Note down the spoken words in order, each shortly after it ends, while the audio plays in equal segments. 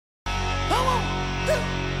Good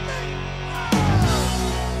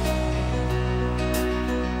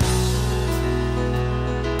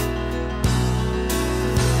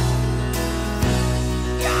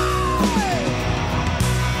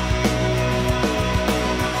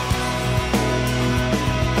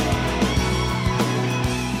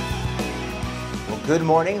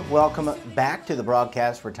morning. Welcome back to the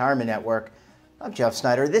Broadcast Retirement Network. I'm Jeff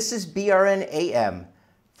Snyder. This is BRN AM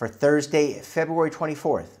for Thursday, February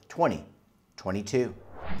 24th, 2022.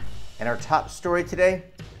 And our top story today,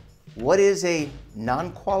 what is a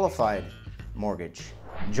non-qualified mortgage?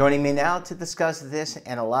 Joining me now to discuss this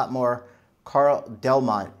and a lot more, Carl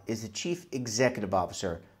Delmont is the Chief Executive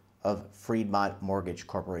Officer of Freedmont Mortgage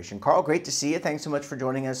Corporation. Carl, great to see you. Thanks so much for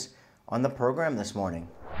joining us on the program this morning.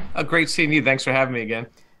 Great seeing you. Thanks for having me again.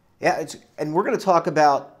 Yeah, and we're going to talk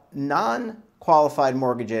about non-qualified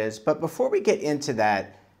mortgages. But before we get into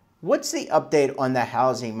that, what's the update on the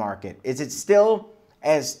housing market? Is it still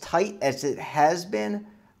as tight as it has been,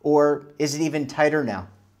 or is it even tighter now?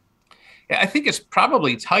 Yeah, I think it's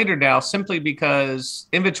probably tighter now simply because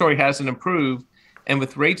inventory hasn't improved. And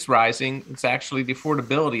with rates rising, it's actually the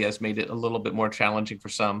affordability has made it a little bit more challenging for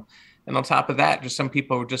some. And on top of that, just some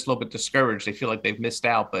people are just a little bit discouraged. They feel like they've missed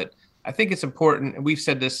out. But I think it's important, and we've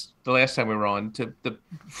said this the last time we were on, to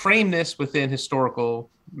frame this within historical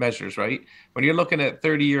measures, right? When you're looking at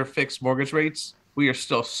 30-year fixed mortgage rates, we are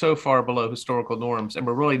still so far below historical norms, and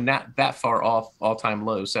we're really not that far off all-time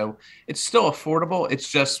lows. So it's still affordable.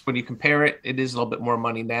 It's just when you compare it, it is a little bit more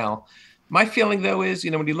money now. My feeling, though, is,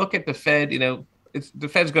 when you look at the Fed, the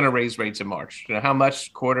Fed's going to raise rates in March. How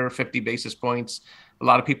much? Quarter, 50 basis points. A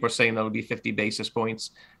lot of people are saying that'll be 50 basis points.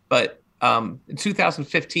 But in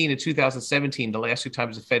 2015 and 2017, the last two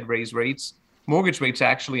times the Fed raised rates, mortgage rates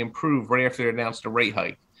actually improved right after they announced a rate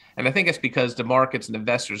hike. And I think it's because the markets and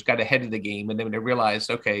investors got ahead of the game, and then they realized,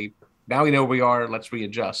 okay, now we know where we are, let's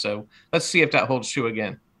readjust. So let's see if that holds true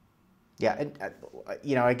again. Yeah,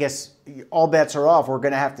 and, I guess all bets are off. We're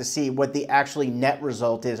going to have to see what the actually net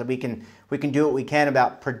result is. We can do what we can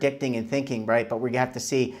about predicting and thinking, right? But we have to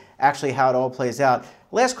see actually how it all plays out.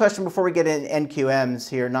 Last question before we get in NQMs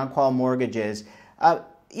here, non-qual mortgages.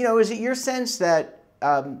 Is it your sense that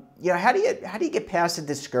how do you get past the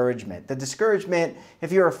discouragement? The discouragement,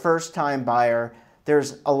 if you're a first-time buyer,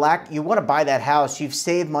 there's a lack. You want to buy that house. You've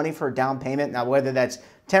saved money for a down payment. Now, whether that's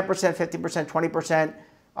 10%, 50%, 20%.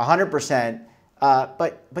 100%,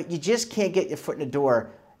 but you just can't get your foot in the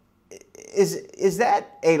door. Is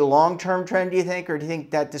that a long-term trend, do you think, or do you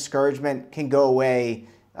think that discouragement can go away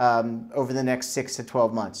over the next 6 to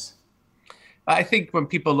 12 months? I think when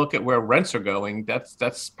people look at where rents are going,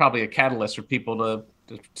 that's probably a catalyst for people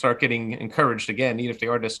to start getting encouraged again, even if they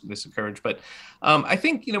are disencouraged. But I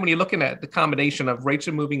think, when you're looking at the combination of rates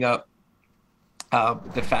are moving up,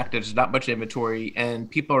 the fact that there's not much inventory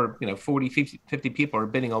and people are, 40, 50 people are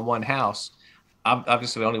bidding on one house.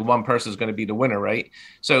 Obviously, only one person is going to be the winner, right?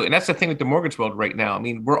 So, and that's the thing with the mortgage world right now. I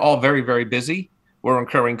mean, we're all very, very busy. We're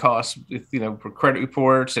incurring costs with, for credit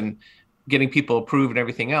reports and getting people approved and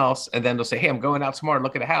everything else. And then they'll say, hey, I'm going out tomorrow to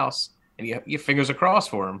look at a house. And your fingers are crossed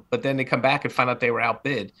for them. But then they come back and find out they were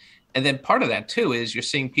outbid. And then part of that, too, is you're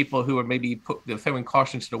seeing people who are maybe throwing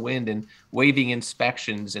caution to the wind and waiving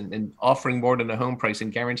inspections and offering more than the home price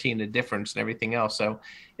and guaranteeing the difference and everything else. So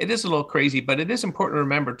it is a little crazy, but it is important to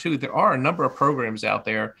remember, too, there are a number of programs out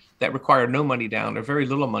there that require no money down or very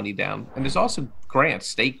little money down. And there's also grants,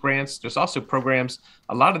 state grants. There's also programs.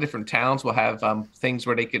 A lot of different towns will have things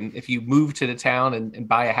where they can, if you move to the town and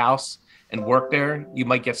buy a house and work there, you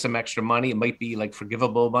might get some extra money. It might be like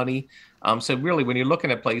forgivable money. So really, when you're looking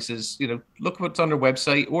at places, look what's on their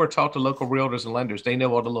website or talk to local realtors and lenders. They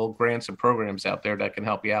know all the little grants and programs out there that can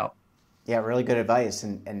help you out. Yeah, really good advice.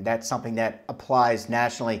 And that's something that applies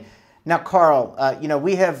nationally. Now, Carl,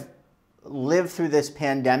 we have lived through this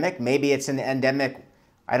pandemic. Maybe it's an endemic.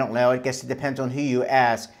 I don't know. I guess it depends on who you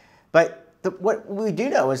ask. But what we do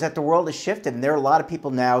know is that the world has shifted, and there are a lot of people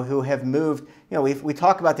now who have moved. We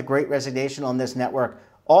talk about the Great Resignation on this network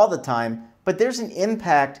all the time, but there's an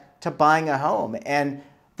impact to buying a home, and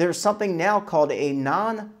there's something now called a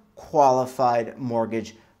non-qualified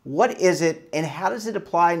mortgage. What is it, and how does it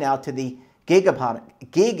apply now to the gig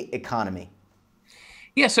economy?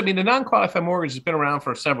 Yes, I mean, the non-qualified mortgage has been around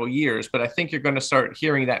for several years, but I think you're going to start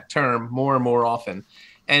hearing that term more and more often.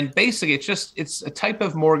 And basically, it's a type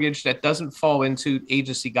of mortgage that doesn't fall into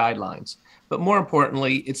agency guidelines. But more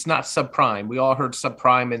importantly, it's not subprime. We all heard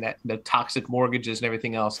subprime and that the toxic mortgages and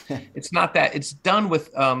everything else. It's not that. It's done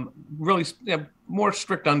with really more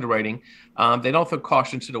strict underwriting. They don't throw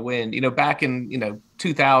caution to the wind. Back in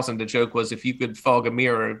 2000, the joke was if you could fog a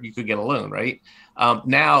mirror, you could get a loan, right?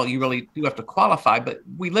 Now you really do have to qualify, but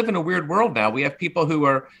we live in a weird world now. We have people who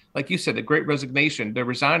are, like you said, the great resignation. They're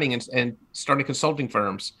resigning and starting consulting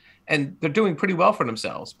firms, and they're doing pretty well for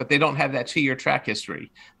themselves, but they don't have that 2-year track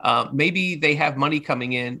history. Maybe they have money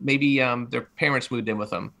coming in. Maybe their parents moved in with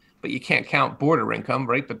them, but you can't count border income,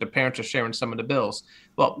 right? But the parents are sharing some of the bills.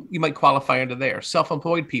 Well, you might qualify under there.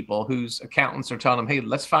 Self-employed people whose accountants are telling them, hey,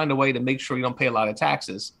 let's find a way to make sure you don't pay a lot of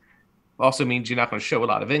taxes. Also means you're not going to show a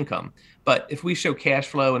lot of income. But if we show cash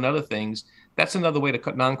flow and other things, that's another way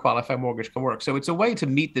to non-qualified mortgage can work. So it's a way to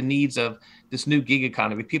meet the needs of this new gig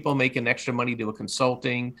economy, people making extra money doing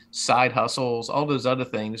consulting, side hustles, all those other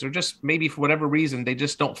things, or just maybe for whatever reason, they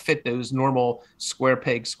just don't fit those normal square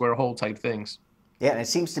peg, square hole type things. Yeah, and it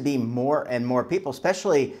seems to be more and more people,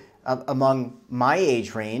 especially among my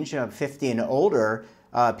age range, 50 and older,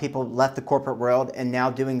 people left the corporate world and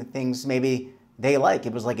now doing things maybe they like.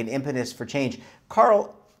 It was like an impetus for change.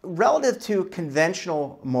 Carl, relative to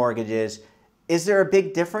conventional mortgages, is there a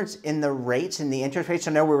big difference in the rates, in the interest rates?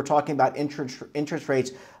 I know we were talking about interest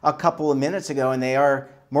rates a couple of minutes ago, and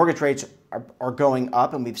mortgage rates are going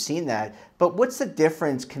up, and we've seen that. But what's the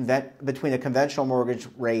difference between a conventional mortgage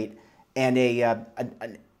rate and a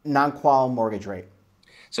non-qual mortgage rate?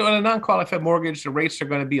 So in a non-qualified mortgage, the rates are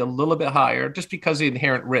going to be a little bit higher just because of the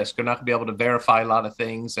inherent risk. They're not going to be able to verify a lot of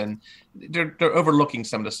things, and they're overlooking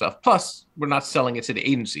some of the stuff. Plus, we're not selling it to the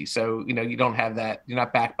agency. So, you don't have that. You're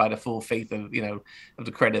not backed by the full faith of, of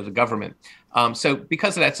the credit of the government. So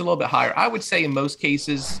because of that, it's a little bit higher. I would say in most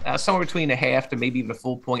cases, somewhere between a half to maybe even a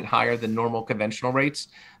full point higher than normal conventional rates.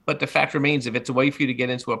 But the fact remains, if it's a way for you to get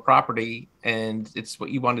into a property and it's what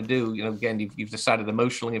you want to do, again, you've decided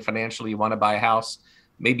emotionally and financially you want to buy a house,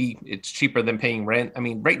 maybe it's cheaper than paying rent. I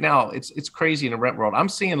mean, right now it's crazy in the rent world. I'm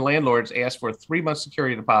seeing landlords ask for a 3-month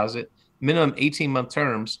security deposit, minimum 18-month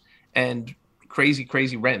terms, and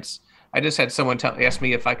crazy rents. I just had someone ask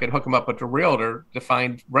me if I could hook them up with a realtor to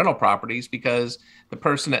find rental properties because the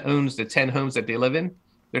person that owns the 10 homes that they live in,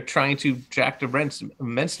 they're trying to jack the rents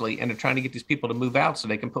immensely, and they're trying to get these people to move out so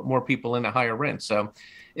they can put more people in at higher rent. So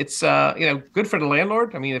it's good for the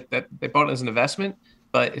landlord. I mean, if they bought it as an investment.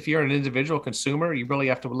 But if you're an individual consumer, you really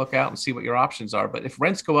have to look out and see what your options are. But if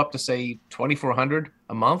rents go up to, say, $2,400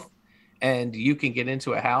 a month, and you can get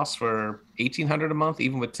into a house for $1,800 a month,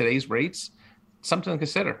 even with today's rates, something to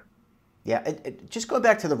consider. Yeah, just go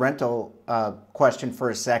back to the rental question for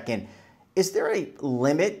a second. Is there a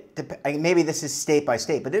limit? Maybe this is state by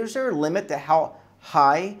state, but is there a limit to how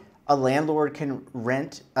high a landlord can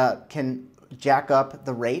can jack up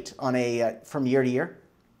the rate on from year to year?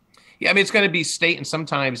 Yeah, I mean, it's going to be state, and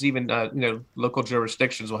sometimes even local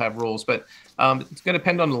jurisdictions will have rules, but it's going to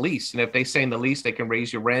depend on the lease. And if they say in the lease they can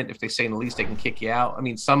raise your rent, if they say in the lease they can kick you out. I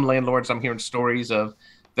mean, some landlords, I'm hearing stories of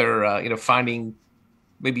they're finding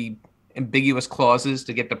maybe ambiguous clauses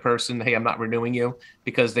to get the person, hey, I'm not renewing you,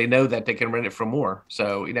 because they know that they can rent it for more.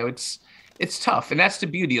 So it's tough, and that's the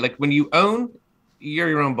beauty. Like when you own, you're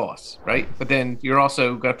your own boss, right? But then you're also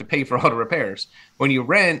going to have to pay for all the repairs. When you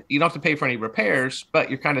rent, you don't have to pay for any repairs, but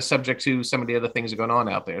you're kind of subject to some of the other things that are going on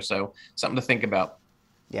out there. So something to think about.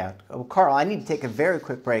 Yeah. Well, Carl, I need to take a very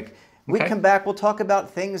quick break. When we come back, we'll talk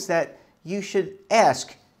about things that you should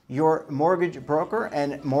ask your mortgage broker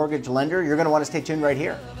and mortgage lender. You're going to want to stay tuned right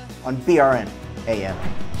here on BRN AM.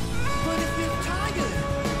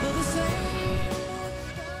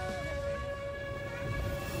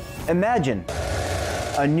 Imagine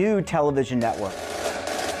a new television network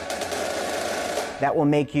that will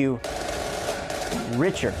make you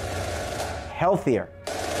richer, healthier,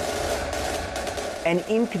 and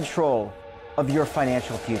in control of your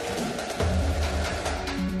financial future.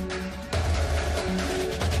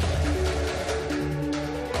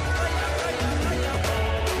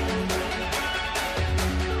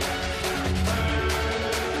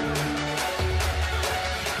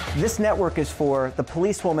 This network is for the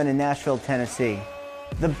policewoman in Nashville, Tennessee,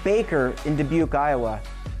 the baker in Dubuque, Iowa,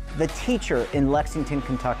 the teacher in Lexington,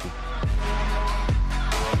 Kentucky.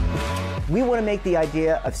 We want to make the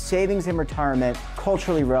idea of savings and retirement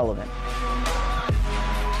culturally relevant.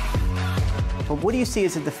 But what do you see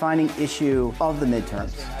as a defining issue of the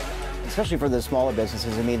midterms, especially for the smaller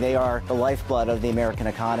businesses? I mean, they are the lifeblood of the American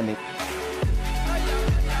economy.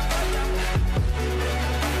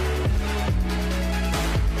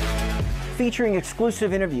 Featuring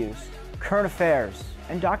exclusive interviews, current affairs,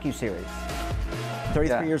 and docuseries.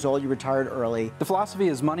 33 years old, you retired early. The philosophy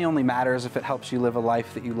is money only matters if it helps you live a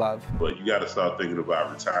life that you love. But you got to start thinking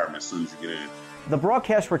about retirement as soon as you get in. The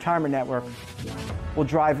Broadcast Retirement Network will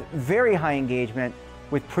drive very high engagement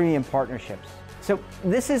with premium partnerships. So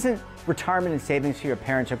this isn't retirement and savings for your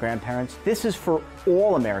parents or grandparents. This is for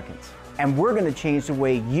all Americans. And we're going to change the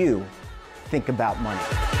way you think about money.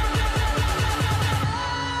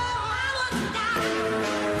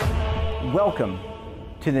 Welcome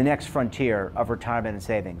to the next frontier of retirement and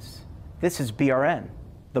savings. This is BRN,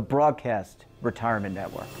 the Broadcast Retirement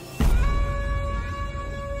Network.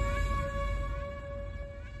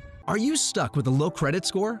 Are you stuck with a low credit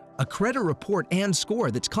score? A credit report and score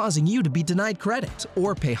that's causing you to be denied credit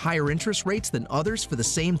or pay higher interest rates than others for the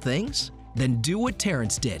same things? Then do what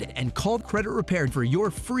Terrence did and call Credit Repaired for your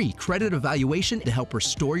free credit evaluation to help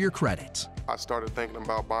restore your credit. I started thinking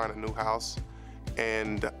about buying a new house,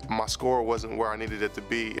 and my score wasn't where I needed it to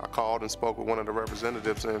be. I called and spoke with one of the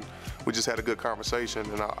representatives, and we just had a good conversation,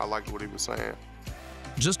 and I liked what he was saying.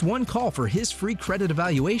 Just one call for his free credit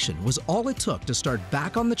evaluation was all it took to start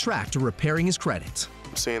back on the track to repairing his credit.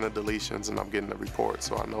 I'm seeing the deletions and I'm getting the report,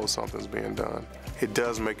 so I know something's being done. It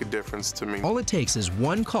does make a difference to me. All it takes is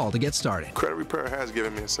one call to get started. Credit Repair has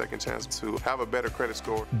given me a second chance to have a better credit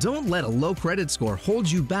score. Don't let a low credit score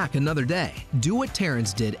hold you back another day. Do what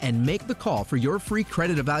Terrence did and make the call for your free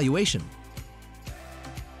credit evaluation.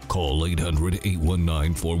 Call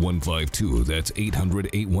 800-819-4152. That's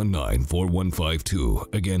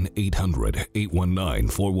 800-819-4152. Again,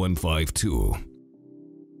 800-819-4152.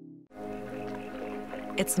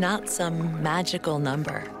 It's not some magical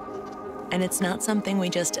number, and it's not something we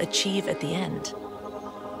just achieve at the end.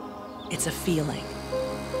 It's a feeling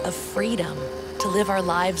of freedom to live our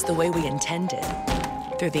lives the way we intended,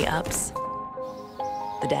 through the ups,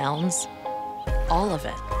 the downs, all of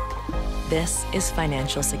it. This is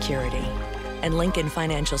financial security, and Lincoln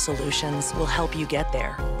Financial Solutions will help you get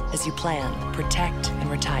there as you plan, protect, and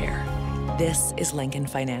retire. This is Lincoln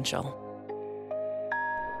Financial.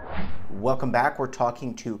 Welcome back. We're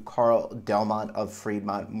talking to Carl Delmont of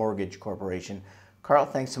Fremont Mortgage Corporation. Carl,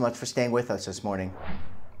 thanks so much for staying with us this morning.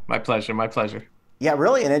 My pleasure, my pleasure. Yeah,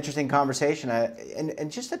 really an interesting conversation. And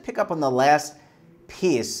just to pick up on the last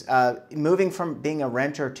piece, moving from being a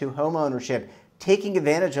renter to home ownership, taking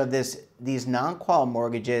advantage of these non-qual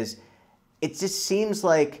mortgages, it just seems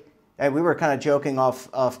like, and we were kind of joking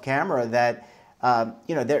off camera that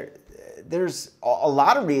there's a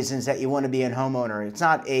lot of reasons that you want to be a homeowner. It's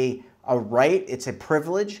not a right, it's a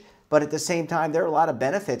privilege, but at the same time, there are a lot of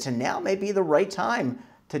benefits, and now may be the right time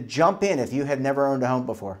to jump in if you have never owned a home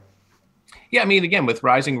before. Yeah, I mean, again, with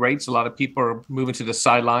rising rates, a lot of people are moving to the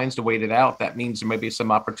sidelines to wait it out. That means there may be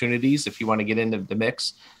some opportunities if you want to get into the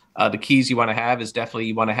mix. The keys you want to have is definitely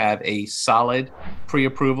you want to have a solid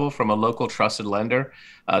pre-approval from a local trusted lender.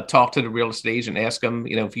 Talk to the real estate agent, ask them,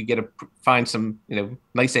 if you find some,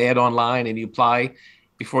 nice ad online and you apply.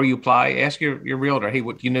 Before you apply, ask your realtor, hey,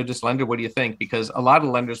 what do you know this lender? What do you think? Because a lot of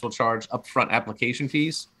lenders will charge upfront application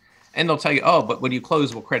fees, and they'll tell you, oh, but when you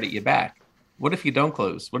close, we'll credit you back. What if you don't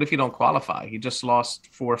close? What if you don't qualify? You just lost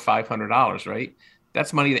 $400 or $500, right?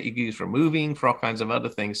 That's money that you can use for moving, for all kinds of other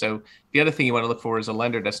things. So the other thing you want to look for is a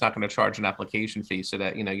lender that's not going to charge an application fee, so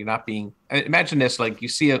that you're not being. Imagine this: like you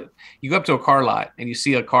go up to a car lot and you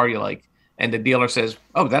see a car you like, and the dealer says,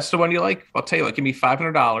 "Oh, that's the one you like? I'll tell you what, give me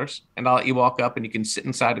 $500, and I'll let you walk up and you can sit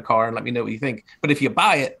inside the car and let me know what you think. But if you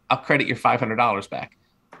buy it, I'll credit your $500 back."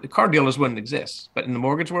 The car dealers wouldn't exist, but in the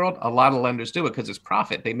mortgage world, a lot of lenders do it because it's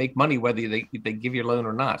profit. They make money whether they give you a loan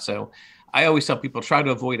or not. So I always tell people, try to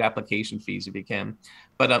avoid application fees if you can.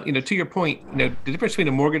 But to your point, the difference between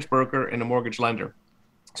a mortgage broker and a mortgage lender.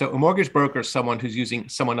 So a mortgage broker is someone who's using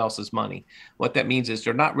someone else's money. What that means is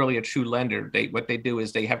they're not really a true lender. What they do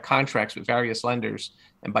is they have contracts with various lenders,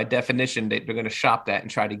 and by definition, they're going to shop that and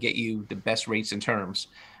try to get you the best rates and terms.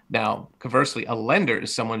 Now, conversely, a lender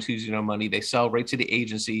is someone who's using their money. They sell right to the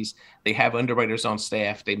agencies. They have underwriters on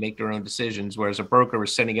staff. They make their own decisions, whereas a broker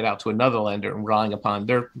is sending it out to another lender and relying upon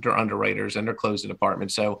their underwriters and their closing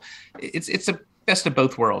department. So it's a best of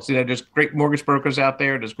both worlds. There's great mortgage brokers out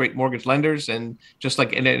there. There's great mortgage lenders. And just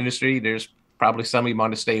like in the industry, there's probably some you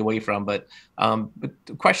want to stay away from. But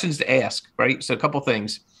questions to ask, right? So a couple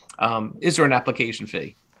things. Is there an application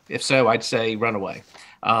fee? If so, I'd say run away.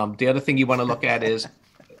 The other thing you want to look at is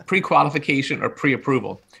pre-qualification or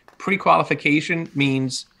pre-approval. Pre-qualification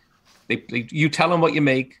means you tell them what you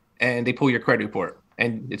make and they pull your credit report,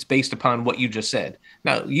 and it's based upon what you just said.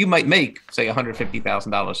 Now, you might make, say,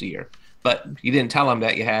 $150,000 a year, but you didn't tell them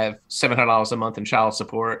that you have $700 a month in child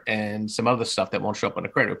support and some other stuff that won't show up on a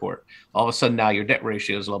credit report. All of a sudden, now your debt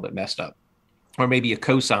ratio is a little bit messed up. Or maybe you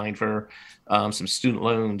co-signed for some student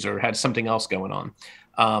loans or had something else going on.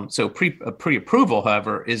 So pre-approval,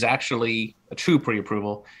 however, is actually a true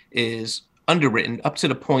pre-approval is underwritten up to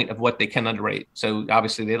the point of what they can underwrite. So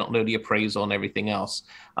obviously they don't know the appraisal and everything else.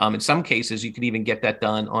 In some cases, you can even get that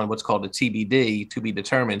done on what's called a TBD, to be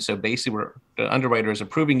determined. So basically the underwriter is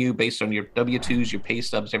approving you based on your W-2s, your pay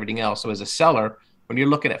stubs, everything else. So as a seller, when you're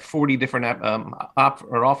looking at 40 different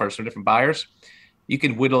offers from different buyers, you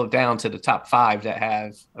can whittle it down to the top 5 that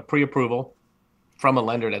have a pre-approval from a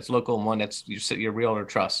lender that's local and one that's your realtor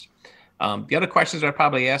trust. The other questions I'd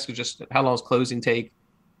probably ask is just how long does closing take?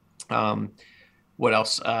 What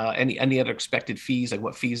else? Any other expected fees, like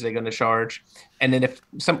what fees are they going to charge? And then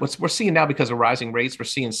what we're seeing now, because of rising rates, we're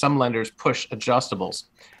seeing some lenders push adjustables.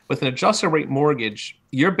 With an adjustable rate mortgage,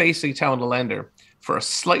 you're basically telling the lender, for a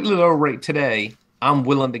slightly lower rate today, I'm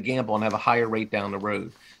willing to gamble and have a higher rate down the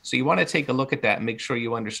road. So you want to take a look at that and make sure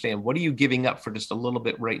you understand, what are you giving up for just a little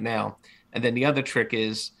bit right now? And then the other trick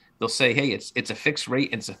is they'll say, hey, it's a fixed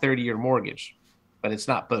rate and it's a 30-year mortgage, but it's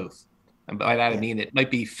not both. And by that, I mean, it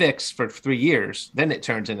might be fixed for 3 years, then it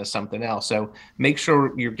turns into something else. So make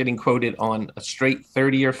sure you're getting quoted on a straight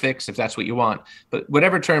 30-year fix if that's what you want. But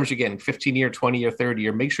whatever terms you're getting, 15-year, 20-year,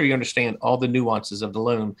 30-year, make sure you understand all the nuances of the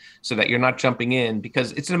loan so that you're not jumping in,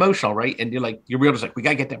 because it's emotional, right? And your realtor's like, we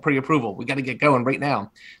got to get that pre-approval. We got to get going right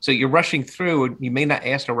now. So you're rushing through and you may not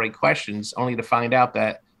ask the right questions, only to find out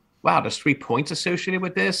that, wow, there's 3 points associated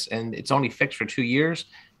with this and it's only fixed for 2 years.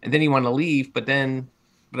 And then you want to leave, but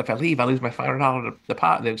if I leave, I lose my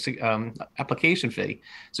 $500 application fee.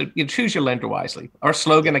 So you choose your lender wisely. Our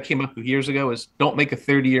slogan I came up with years ago is, don't make a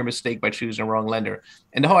 30-year mistake by choosing the wrong lender.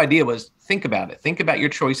 And the whole idea was, think about it. Think about your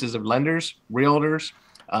choices of lenders, realtors,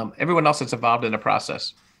 everyone else that's involved in the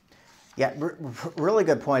process. Yeah, really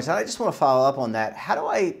good points. And I just want to follow up on that. How do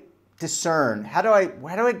I discern? How do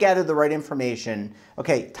I gather the right information?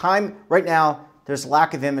 Okay, time right now, there's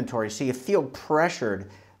lack of inventory, so you feel pressured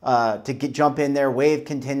to jump in there, waive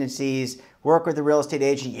contingencies, work with the real estate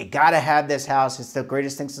agent. You got to have this house. It's the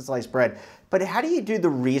greatest thing since sliced bread. But how do you do the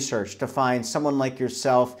research to find someone like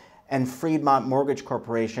yourself and Fremont Mortgage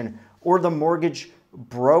Corporation or the mortgage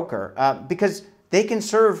broker? Because they can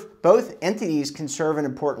serve, both entities can serve an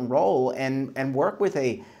important role and work with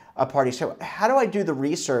a party. So how do I do the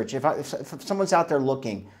research? If someone's out there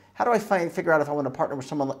looking, how do I figure out if I want to partner with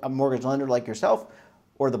someone, a mortgage lender like yourself,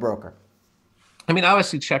 or the broker? I mean,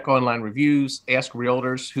 obviously check online reviews, ask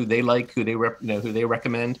realtors who they like, who they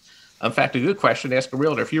recommend. In fact, a good question, ask a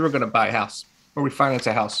realtor, if you were going to buy a house or refinance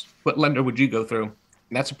a house, what lender would you go through?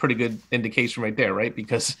 And that's a pretty good indication right there, right?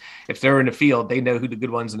 Because if they're in the field, they know who the good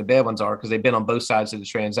ones and the bad ones are, because they've been on both sides of the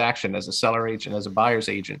transaction as a seller agent, as a buyer's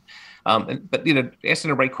agent. But asking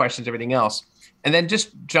the right questions, everything else. And then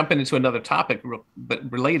just jumping into another topic,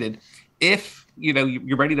 but related. If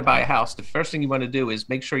you're ready to buy a house, the first thing you want to do is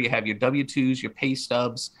make sure you have your W-2s, your pay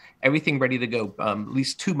stubs, everything ready to go, at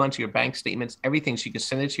least 2 months of your bank statements, everything, so you can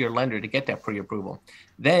send it to your lender to get that pre-approval.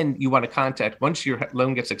 Then you want to contact, once your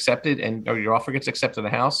loan gets accepted or your offer gets accepted in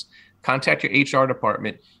the house, contact your HR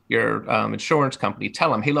department, your insurance company,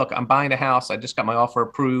 tell them, hey, look, I'm buying a house. I just got my offer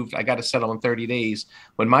approved. I got to settle in 30 days.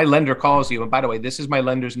 When my lender calls you, and by the way, this is my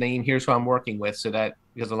lender's name, here's who I'm working with, so that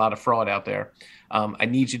there's a lot of fraud out there. I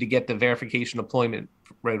need you to get the verification of employment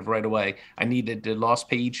right away. I need the lost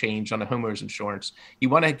payee change on the homeowner's insurance. You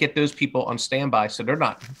want to get those people on standby so they're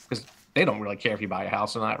not, because they don't really care if you buy a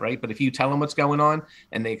house or not, right? But if you tell them what's going on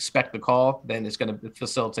and they expect the call, then it's going to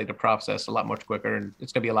facilitate the process a lot much quicker, and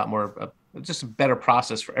it's going to be a lot more, just a better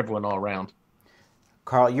process for everyone all around.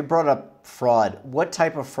 Carl, you brought up fraud. What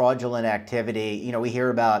type of fraudulent activity? We hear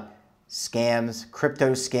about scams,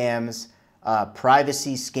 crypto scams,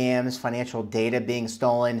 privacy scams, financial data being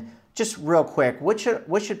stolen. Just real quick, what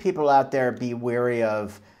should people out there be wary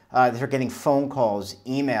of? They're getting phone calls,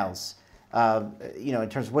 emails, in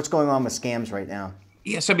terms of what's going on with scams right now.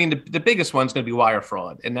 Yes, I mean, the biggest one's going to be wire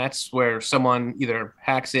fraud. And that's where someone either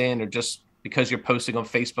hacks in, or just because you're posting on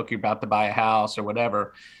Facebook you're about to buy a house or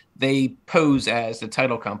whatever, they pose as the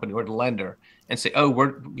title company or the lender and say, oh,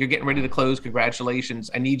 you're getting ready to close. Congratulations.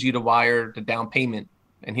 I need you to wire the down payment,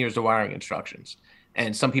 and here's the wiring instructions.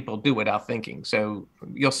 And some people do without thinking. So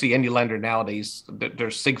you'll see any lender nowadays, their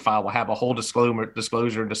SIG file will have a whole disclaimer,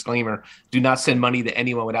 do not send money to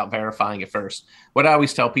anyone without verifying it first. What I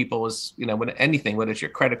always tell people is, when anything, whether it's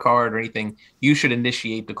your credit card or anything, you should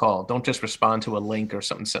initiate the call. Don't just respond to a link or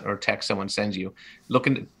something, or text someone sends you.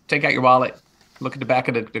 Take out your wallet, look at the back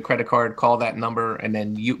of the credit card, call that number, and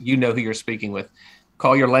then you know who you're speaking with.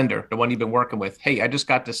 Call your lender, the one you've been working with. Hey, I just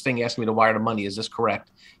got this thing asking me to wire the money. Is this correct?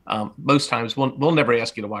 Most times we'll never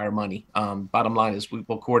ask you to wire money. Bottom line is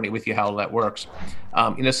we'll coordinate with you how that works.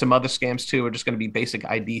 Some other scams too are just going to be basic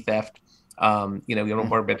ID theft. You know, you don't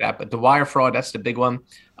worry about that. But the wire fraud, that's the big one.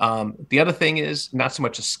 The other thing is not so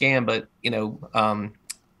much a scam, but, you know,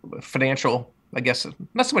 financial, I guess,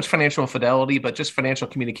 not so much financial infidelity, but just financial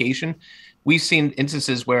communication. We've seen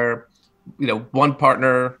instances where, you know, one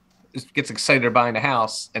partner gets excited about buying a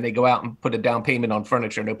house and they go out and put a down payment on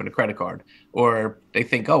furniture and open a credit card. Or they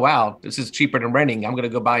think, oh, wow, this is cheaper than renting. I'm going to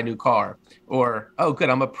go buy a new car. Or, oh, good,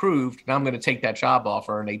 I'm approved. Now I'm going to take that job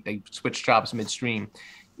offer. And they switch jobs midstream.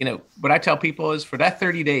 You know, what I tell people is for that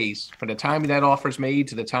 30 days, from the time that offer is made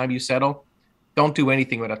to the time you settle, don't do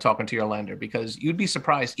anything without talking to your lender, because you'd be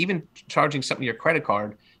surprised. Even charging something to your credit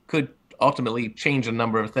card could ultimately change a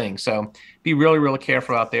number of things. So be really, really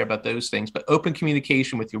careful out there about those things. But open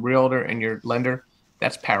communication with your realtor and your lender,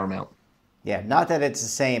 that's paramount. Yeah, not that it's the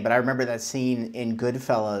same, but I remember that scene in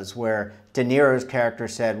Goodfellas where De Niro's character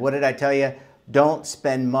said, "What did I tell you? Don't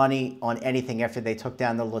spend money on anything after they took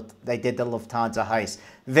down they did the Lufthansa heist."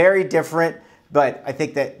 Very different, but I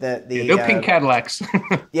think that no pink Cadillacs.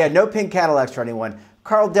 Yeah, no pink Cadillacs for anyone.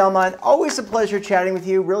 Carl Delmont, always a pleasure chatting with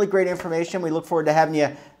you. Really great information. We look forward to having you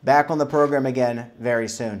back on the program again very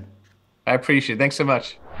soon. I appreciate it. Thanks so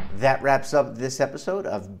much. That wraps up this episode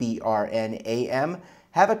of BRN AM.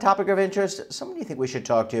 Have a topic of interest, someone you think we should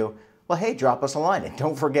talk to? Well, hey, drop us a line. And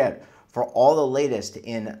don't forget, for all the latest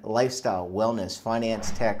in lifestyle, wellness, finance,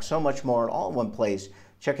 tech, so much more, all in one place,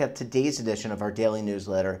 check out today's edition of our daily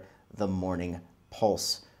newsletter, The Morning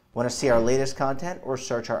Pulse. Want to see our latest content or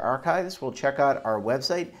search our archives? Well, check out our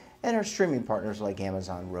website and our streaming partners like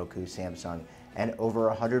Amazon, Roku, Samsung, and over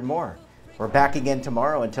 100 more. We're back again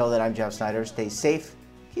tomorrow. Until then, I'm Jeff Snyder. Stay safe,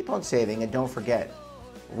 keep on saving, and don't forget,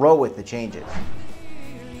 roll with the changes.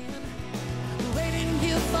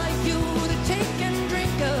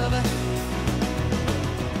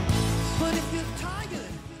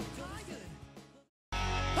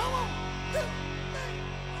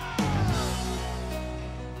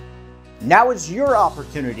 Now is your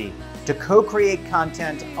opportunity to co-create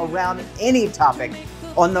content around any topic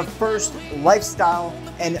on the first lifestyle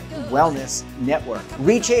and wellness network.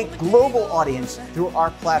 Reach a global audience through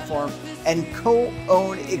our platform and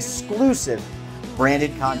co-own exclusive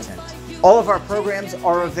branded content. All of our programs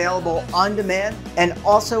are available on demand and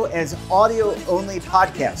also as audio-only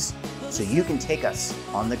podcasts, so you can take us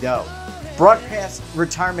on the go. Broadcast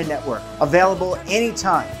Retirement Network, available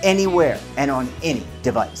anytime, anywhere, and on any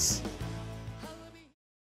device.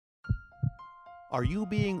 Are you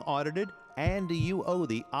being audited and do you owe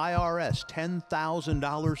the IRS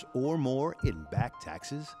 $10,000 or more in back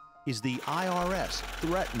taxes? Is the IRS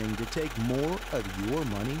threatening to take more of your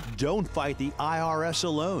money? Don't fight the IRS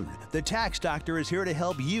alone. The Tax Doctor is here to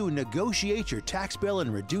help you negotiate your tax bill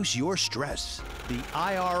and reduce your stress. The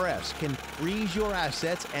IRS can freeze your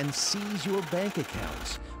assets and seize your bank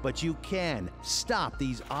accounts, but you can stop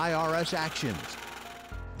these IRS actions.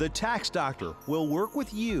 The Tax Doctor will work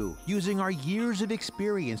with you using our years of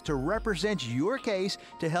experience to represent your case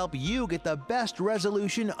to help you get the best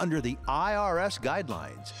resolution under the IRS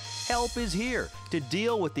guidelines. Help is here to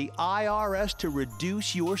deal with the IRS to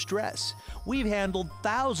reduce your stress. We've handled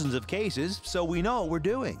thousands of cases, so we know what we're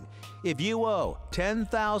doing. If you owe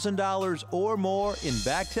 $10,000 or more in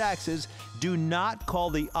back taxes, do not call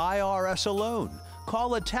the IRS alone.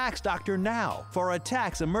 Call a Tax Doctor now for a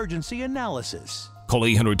tax emergency analysis. Call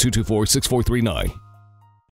 800-224-6439.